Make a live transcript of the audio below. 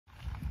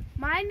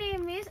My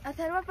name is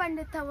Atharva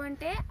Pandit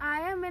Thavante.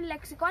 I am in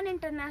Lexicon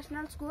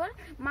International School.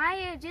 My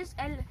age is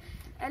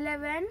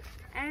 11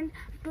 and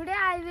today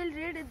I will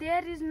read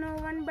There is No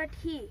One But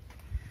He.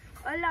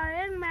 A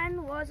lion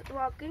man was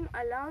walking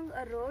along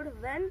a road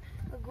when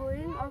a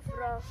gang of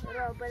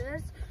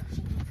robbers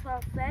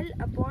fell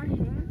upon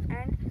him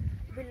and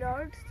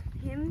bellowed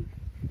him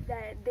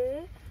that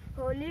the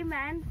holy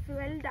man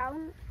fell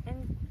down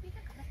in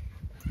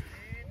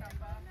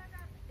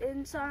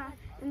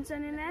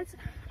insaneness.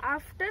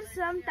 After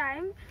some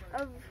time,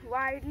 a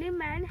wily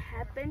man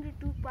happened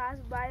to pass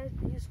by.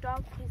 He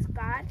stopped his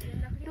car,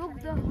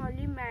 took the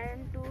holy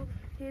man to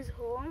his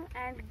home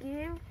and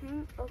gave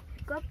him a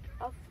cup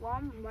of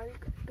warm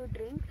milk to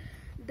drink.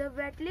 The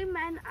wily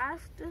man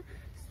asked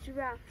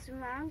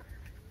Swang,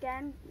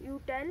 "Can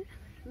you tell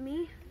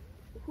me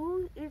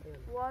who it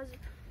was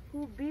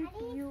who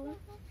beat you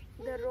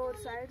the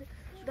roadside?"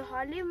 The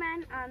holy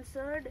man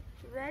answered,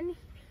 "When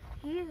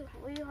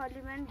we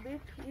holy man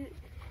beat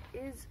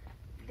is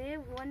the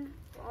one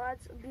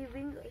was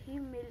giving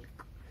him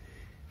milk."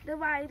 The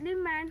wily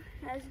man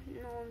has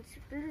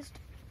nonplussed,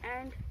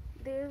 and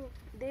the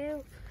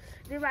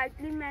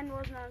wily man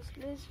was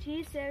nonplussed. He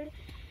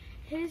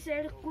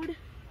said,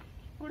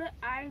 "Could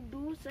I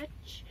do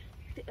such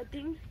a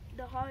thing?"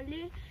 The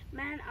holy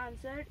man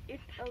answered,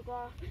 "It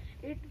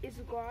is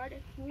God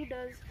who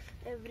does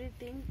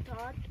everything."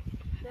 Thought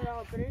the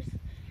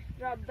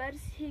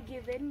robbers, he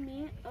given me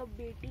a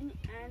beating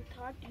and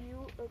thought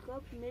you a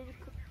cup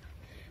milk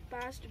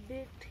past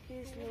bit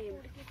his name.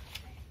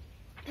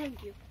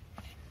 Thank you.